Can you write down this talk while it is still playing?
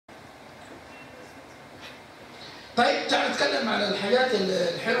طيب تعالوا نتكلم على الحاجات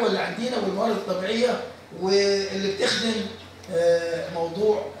الحلوه اللي عندنا والموارد الطبيعيه واللي بتخدم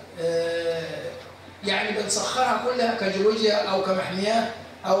موضوع يعني بنسخرها كلها كجيولوجيا او كمحميات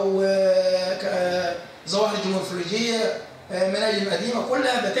او كظواهر جيومورفولوجيه، مناجم قديمه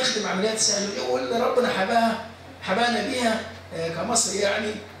كلها بتخدم عمليات السياحه واللي ربنا حبانا بيها كمصر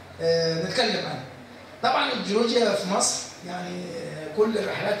يعني نتكلم عنها. طبعا الجيولوجيا في مصر يعني كل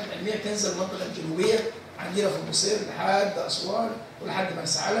الرحلات العلميه بتنزل المنطقه الجنوبيه عندنا في بمصر لحد اسوان ولحد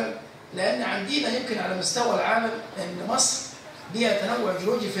مرسى علم، لان عندنا يمكن على مستوى العالم ان مصر بها تنوع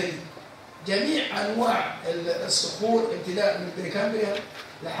جيولوجي فريد. جميع انواع الصخور ابتداء من البريكامبريا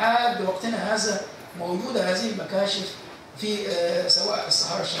لحد وقتنا هذا موجوده هذه المكاشف في سواء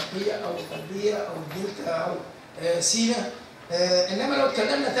الصحراء الشرقيه او الغربيه او الدلتا او سيناء. انما لو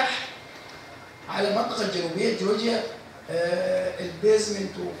اتكلمنا تحت على المنطقه الجنوبيه الجيولوجيا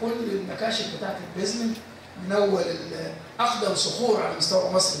البيزمنت وكل المكاشف بتاعت البيزمنت من اول اقدم صخور على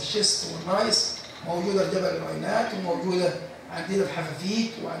مستوى مصر الشيست والنايس موجوده في جبل العوينات وموجوده عندنا في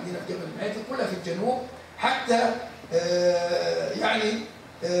حفافيت وعندنا في جبل المعيط كلها في الجنوب، حتى يعني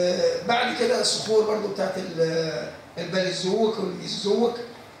بعد كده الصخور برضو بتاعت الباليزوك والميزوك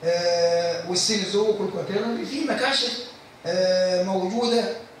والسينوزوك والكواتيرنري في مكاشف موجوده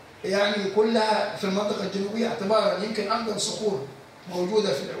يعني كلها في المنطقه الجنوبيه اعتبارا يمكن اقدم صخور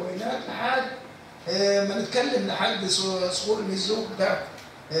موجوده في العوينات لحد ما نتكلم لحد صخور الميزوك بتاعت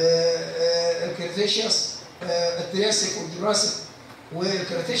الكريتيشيوس الترياسيك والجوراسيك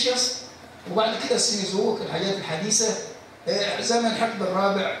والكريتيشيوس، وبعد كده السينوزوك الحاجات الحديثه زمن حقب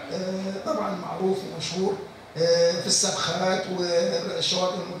الرابع طبعا معروف ومشهور في السبخات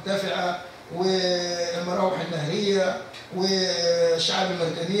والشواطئ المرتفعه والمراوح النهريه والشعاب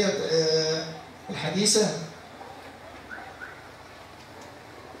المرجانيه الحديثه.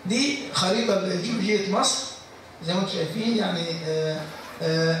 دي خريطه لجيولوجيه مصر زي ما انتم شايفين يعني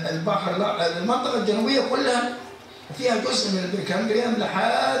البحر المنطقه الجنوبيه كلها فيها جزء من البريكامبريم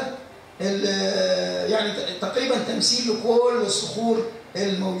لحد يعني تقريبا تمثيل لكل الصخور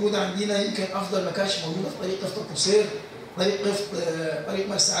الموجوده عندنا. يمكن افضل مكاشف موجوده في طريق قفط القصير، طريق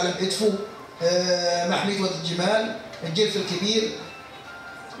مرسى علم ادفو، محمية وادي الجمال، الجلف الكبير.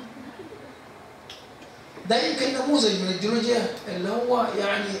 ده يمكن نموذج من الجيولوجيا اللي هو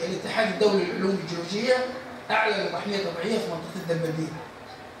يعني الاتحاد الدولي للعلوم الجيولوجيه اعلن محميه طبيعيه في منطقه الدمياط.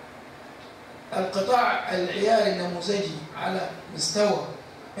 القطاع العياري النموذجي على مستوى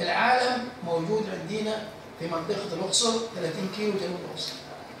العالم موجود عندنا في منطقه الاقصر 30 كيلو جنوب الاقصر.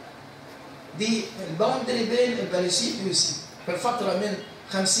 دي الباوندري بين الباليسيد واليوسيد في الفتره من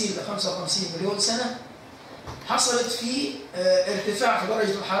 50 ل 55 مليون سنه حصلت في ارتفاع في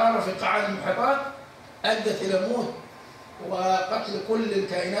درجه الحراره في قاعات المحيطات ادت الى موت وقتل كل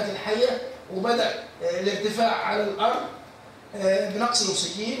الكائنات الحيه، وبدا الارتفاع على الارض بنقص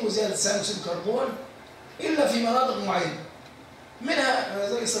الاكسجين وزياده ثاني اكسيد الكربون الا في مناطق معينه منها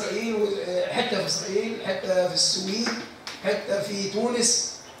زي اسرائيل، حته في اسرائيل، حته في السويد، حته في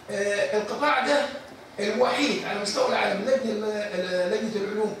تونس. القطاع ده الوحيد على مستوى العالم لجنه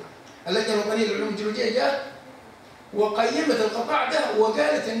العلوم اللجنه الوطنيه للعلوم الجيولوجيه جات وقيمت القطاع ده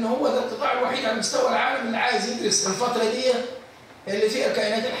وقالت ان هو ده القطاع الوحيد على مستوى العالم اللي عايز يدرس الفتره دي اللي فيها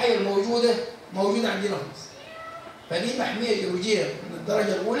الكائنات الحيه الموجوده عندنا في مصر. فدي محميه جيولوجيه من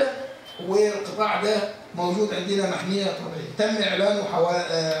الدرجه الاولى، والقطاع ده موجود عندنا محميه طبيعيه، تم اعلانه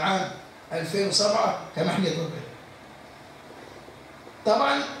عام 2007 كمحميه طبيعيه.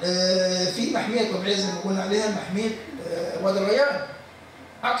 طبعا في محميه طبيعيه زي ما قلنا عليها محميه وادي الريان،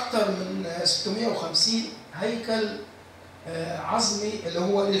 اكثر من 650 هيكل عظمي اللي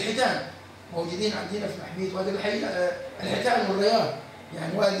هو للحيتان موجودين عندنا في محميه وادي الحيتان والريان،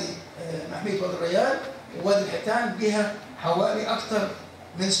 يعني وادي محميه وادي الريان ووادي الحيتان بها حوالي اكثر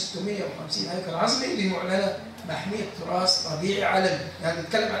من 650 هيكل عظمي اللي معلنه محميه تراث طبيعي عالمي، يعني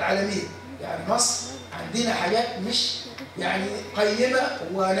نتكلم عن العالميه، يعني مصر عندنا حاجات مش يعني قيمه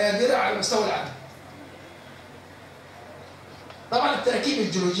ونادره على مستوى العالم. طبعا التراكيب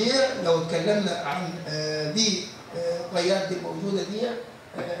الجيولوجيه لو اتكلمنا عن دي الطيات دي الموجوده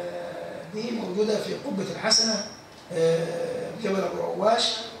دي موجوده في قبه الحسنه جبل ابو رواش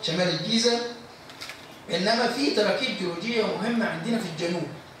شمال الجيزه. انما في تراكيب جيولوجيه مهمه عندنا في الجنوب،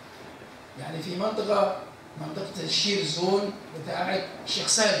 يعني في منطقه الشير زون بتاعت الشيخ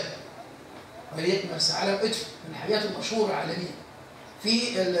سالم قريه مرسى علم ادفو من الحاجات المشهوره عالميا.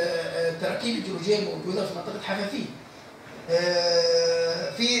 في التراكيب الجيولوجيه الموجوده في منطقه حفافيت،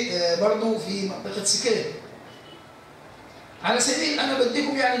 في برضه في منطقه سكير. على سبيل انا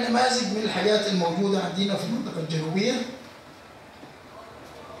بديكم يعني نماذج من الحاجات الموجوده عندنا في المنطقه الجنوبيه.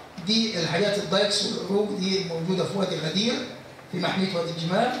 دي الحاجات الدايكس والعروق دي موجوده في وادي غدير في محميه وادي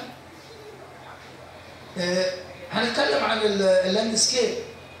الجمال. هنتكلم عن اللاندسكيب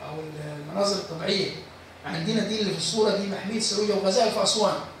او المناظر الطبيعيه. عندنا دي اللي في الصوره دي محميه سروجه وغزال في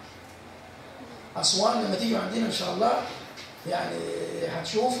اسوان. اسوان لما تيجوا عندنا ان شاء الله يعني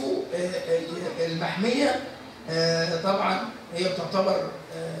هتشوفوا المحميه طبعا هي بتعتبر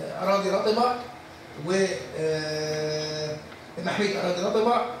اراضي رطبه محميه اراضي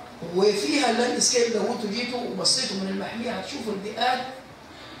رطبه، وفيها اللاندسكيب. لو انتوا جيتوا وبصيتوا من المحميه هتشوفوا البيئات،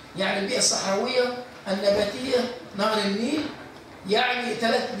 يعني البيئه الصحراويه النباتيه نهر النيل، يعني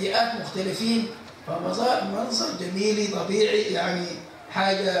 3 بيئات مختلفين، فمنظر جميلي طبيعي، يعني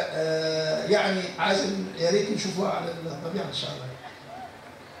حاجه يعني عايز يا ريت نشوفوها على الطبيعه ان شاء الله.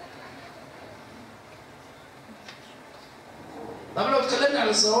 طب لو اتكلمنا على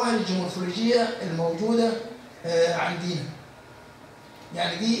الظواهر الجيولوجيه الموجوده عندنا،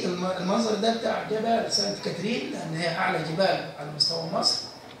 يعني دي المنظر ده بتاع جبل سانت كاترين، لان هي اعلى جبال على مستوى مصر،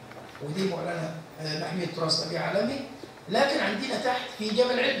 ودي معلنه محميه تراث طبيعي عالمي. لكن عندنا تحت في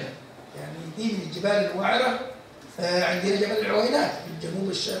جبل علبه، يعني دي من الجبال الوعره. عندنا جبل العوينات في الجنوب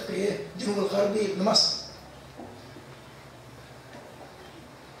الشرقي الجنوب الغربي لمصر.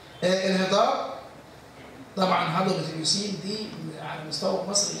 الهضاب طبعا هضبه اليوسين دي على مستوى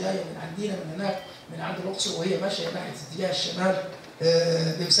مصر جايه من عندنا من هناك من عند الاقصر، وهي ماشيه ناحيه اتجاه الشمال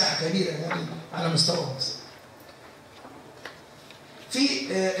بمساحه كبيره يعني على مستوى مصر. في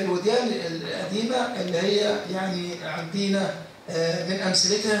الوديان القديمه اللي هي يعني عندنا من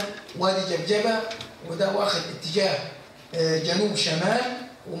امثلتها وادي جبجبه، وده واخد اتجاه جنوب شمال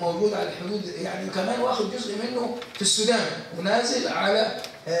وموجود على الحدود، يعني كمان واخد جزء منه في السودان ونازل على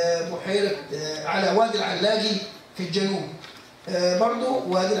بحيره على وادي العلاقي في الجنوب. برضو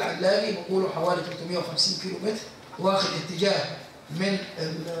وادي العلاقي بقوله حوالي 350 كيلو متر، واخد اتجاه من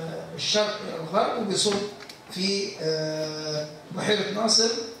الشرق الى الغرب وبيصب في بحيره ناصر.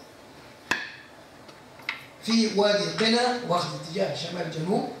 في وادي قنا واخد اتجاه شمال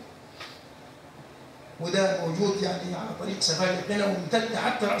جنوب، وده موجود يعني على طريق سفاري قنا وممتد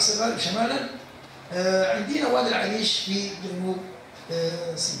حتى راس الغرب شمالا. عندنا وادي العريش في جنوب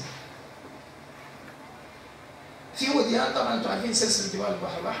سيناء. في وديان طبعا انتم عارفين سلسله جبال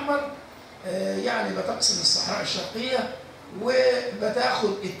البحر الاحمر، يعني بتقسم الصحراء الشرقيه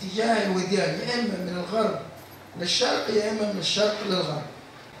وبتاخذ اتجاه الوديان يا اما من الغرب للشرق يا اما من الشرق للغرب.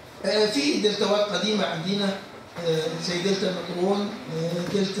 في دلتاوات قديمه عندنا زي دلتا مطرون،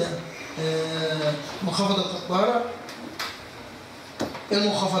 دلتا منخفضه القطاره،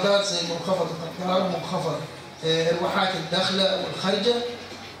 المنخفضات زي منخفض القطاره، منخفض الواحات الداخله والخارجه،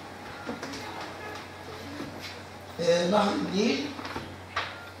 نهر النيل.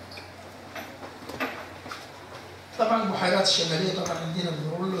 طبعا البحيرات الشماليه طبعا عندنا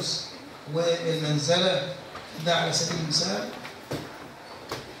البرولوس والمنزله ده على سبيل المثال.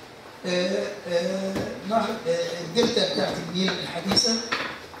 نهر الدلتا بتاعت النيل الحديثه،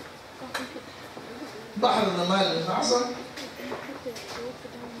 بحر الرمال الاعظم،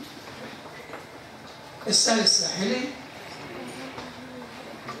 السهل الساحلي.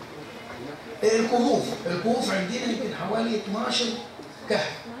 الكهوف عندنا يمكن حوالي 12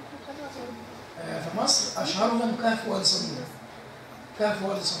 كهف في مصر، اشهرهم كهف وادي صنور. كهف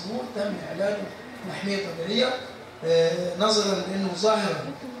وادي صنور تم اعلانه محميه طبيعيه نظرا لانه ظاهره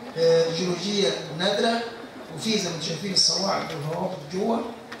جيولوجيه نادره، وفي زي ما انتم شايفين الصواعق والهوابط جوه.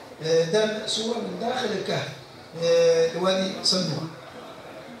 ده صوره من داخل الكهف وادي صنور.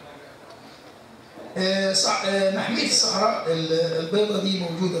 محميه الصحراء البيضاء دي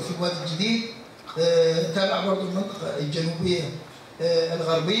موجوده في الوادي الجديد، تابع برضه المنطقه الجنوبيه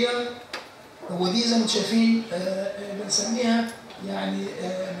الغربيه، ودي زي ما انتم شايفين بنسميها يعني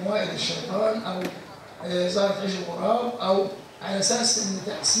موارد الشيطان او ظاهره عيش الغراب، او على اساس ان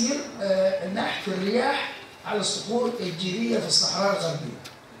تاثير نحت الرياح على الصخور الجيريه في الصحراء الغربيه.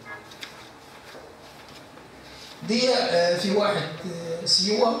 دي في واحد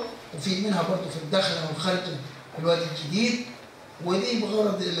سيوه، وفي منها برضه في الداخله والخارجه الوادي الجديد، ودي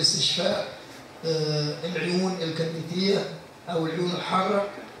بغرض الاستشفاء العيون الكبريتيه او العيون الحاره.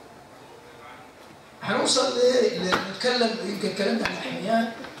 هنوصل نتكلم، يمكن اتكلمنا عن المحميات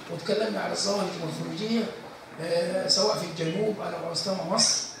وتكلمنا على الظواهر المورفولوجيه سواء في الجنوب على مستوى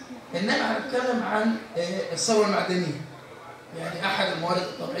مصر، انما هنتكلم عن الثروه المعدنيه، يعني احد الموارد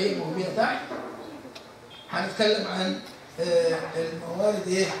الطبيعيه الموجوده تحت. هنتكلم عن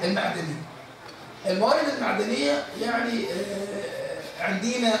الموارد المعدنيه. الموارد المعدنيه يعني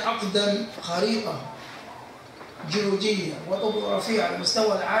عندنا اقدم خريطه جيولوجيه وطبوغرافيه على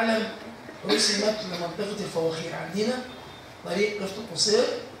مستوى العالم رسمت لمنطقه الفواخير. عندنا طريق قفط القصير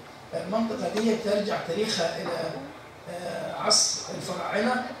المنطقة دي ترجع تاريخها إلى عصر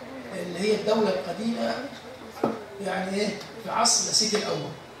الفراعنة اللي هي الدولة القديمة، يعني إيه في عصر السيد الأول.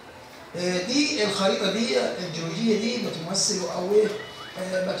 دي الخريطة دي الجيولوجية دي بتمثل أو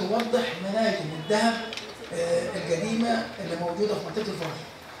بتوضح مناجم الذهب القديمة اللي موجودة في منطقة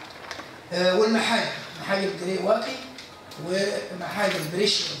الفراعنة. والمحاجر، محاجر الجريواكي ومحاجر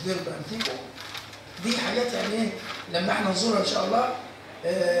بريش فيربا أنتيكو، دي حاجات يعني ايه لما احنا نزورها ان شاء الله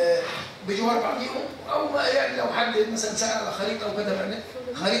بجوار بعضيهم، او يعني لو حد مثلا سأل على خريطه او كتب على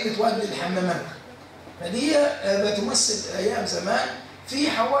خريطه وادي الحمامات، فدي بتمثل ايام زمان.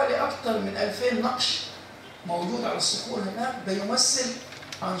 في حوالي اكثر من 2000 نقش موجود على الصخور هناك بيمثل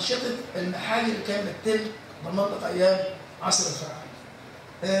انشطه المحاجر اللي كانت بتتم بالمنطقه ايام عصر الفراعنه.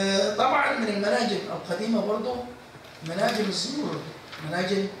 طبعا من المناجم القديمه برضه مناجم الزمرد،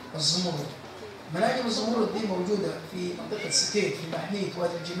 مناجم الزمرد. مناجم الزمرد دي موجودة في منطقة سكيت في محمية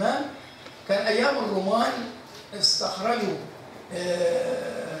وادي الجمال. كان أيام الرومان استخرجوا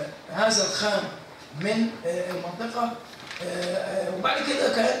هذا الخام من المنطقة، وبعد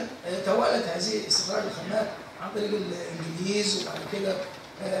كده كان توالت هذه استخراج الخامات عن طريق الإنجليز، وبعد كده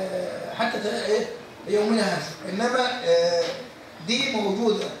حتى يومنا هذا. إنما دي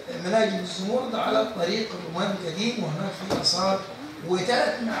موجودة مناجم الزمرد على طريق الرومان القديم، وهناك في آثار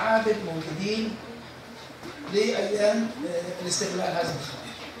وثلاث معابد موجودين لأيام الاستغلال هذا الخام.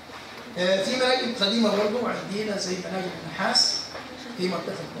 في مناجم قديمة برضو عندنا زي مناجم النحاس في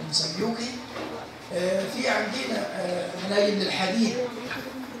منطقة المسيوكي. في عندنا مناجم للحديد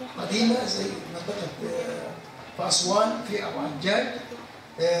قديمة زي منطقة في أسوان في أبو الحجاج.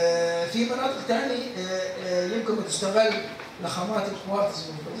 في مناطق ثانية يمكن بتستغل لخامات الكوارتز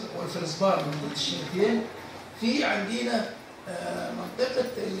والفلزبار من منطقة الشيخين. في عندنا منطقة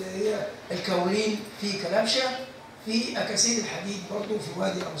اللي هي الكولين في كلبشة، في أكاسيد الحديد برضو في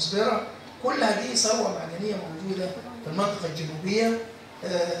وادي أبو صبيرة. كل هذه ثروة معدنية موجودة في المنطقة الجنوبية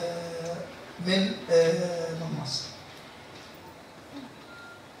من مصر.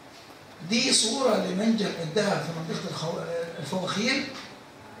 دي صورة لمنجم الذهب في منطقة الفواخير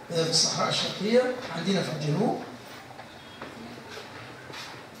في الصحراء الشرقية عندنا في الجنوب.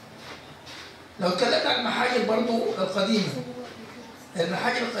 لو اتكلمنا عن المحاجر برضو القديمة،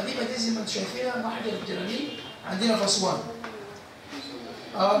 المحاجر القديمة دي زي ما انتم شايفينها محجر الجرانيت عندنا في أسوان.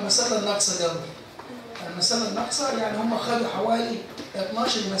 المسلة الناقصة دي، المسلة الناقصة يعني هم خدوا حوالي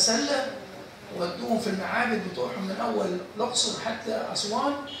 12 مسلة ودوهم في المعابد بتوعهم من أول الأقصر حتى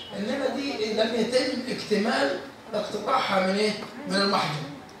أسوان، إنما دي لم يتم اكتمال اقتطاعها من إيه؟ من المحجر،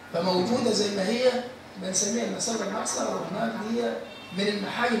 فموجودة زي ما هي بنسميها المسلة الناقصة، وهناك دي من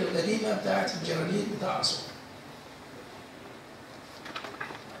المحاجر القديمة بتاعت الجرانيت بتاع أسوان.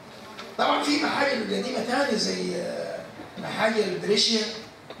 طبعا في محاجر قديمة ثانية زي محاجر البريشيا،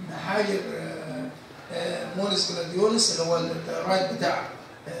 محاجر مونس جلاديولس اللي هو الرايد بتاع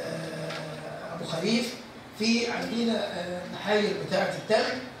أبو خريف. في عندنا محاجر بتاعة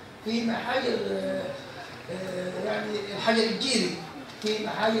التلج، في محاجر يعني الحجر الجيري، في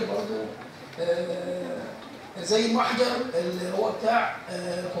محاجر برضو زي المحجر اللي هو بتاع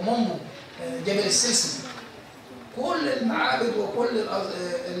كومومبو جبل السلسل. كل المعابد وكل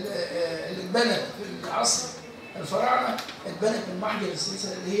اللي اتبنت في العصر الفراعنه اتبنت من محجر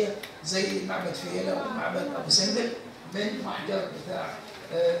السلسله اللي هي زي معبد فيها ومعبد ابو سمبل من محجر بتاع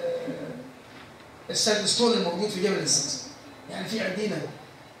السيد ستون الموجود في جبل السلسله. يعني في عندنا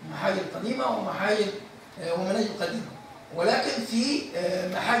محاجر قديمه ومحاجر ومناجم قديمه، ولكن في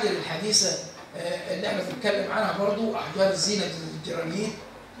محاجر الحديثه اللي احنا بنتكلم عنها برضو احجار الزينه الجرانيت.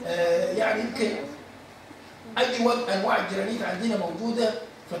 يعني يمكن أجود أنواع الجرانيت عندنا موجودة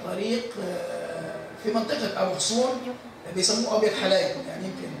في طريق في منطقة أبو حصون بيسموه أبيض حلايب، يعني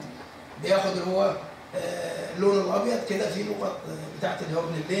يمكن بياخد اللي هو اللون الأبيض كده في نقط بتاعت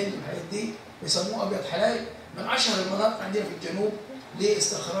الهورن اللين والحاجات دي بيسموه أبيض حلايب. من أشهر المناطق عندنا في الجنوب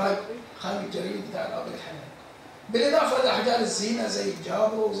لاستخراج خام الجرانيت بتاع الأبيض حلايب، بالإضافة لأحجار الزينة زي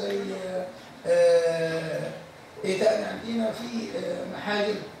الجابرو وزي إيه تاني عندنا في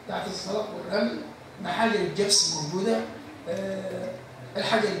محاجر بتاعت الزلط والرمل، محاجر الجبس موجودة،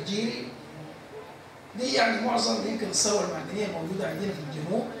 الحجر الجيري. دي يعني معظم يمكن الثروة المعدنية الموجودة عندنا في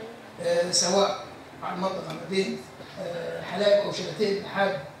الجنوب، سواء على المنطقة ما بين حلايب أو شلاتين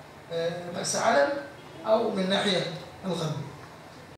لحد مرسى علم، أو من الناحية الغربية.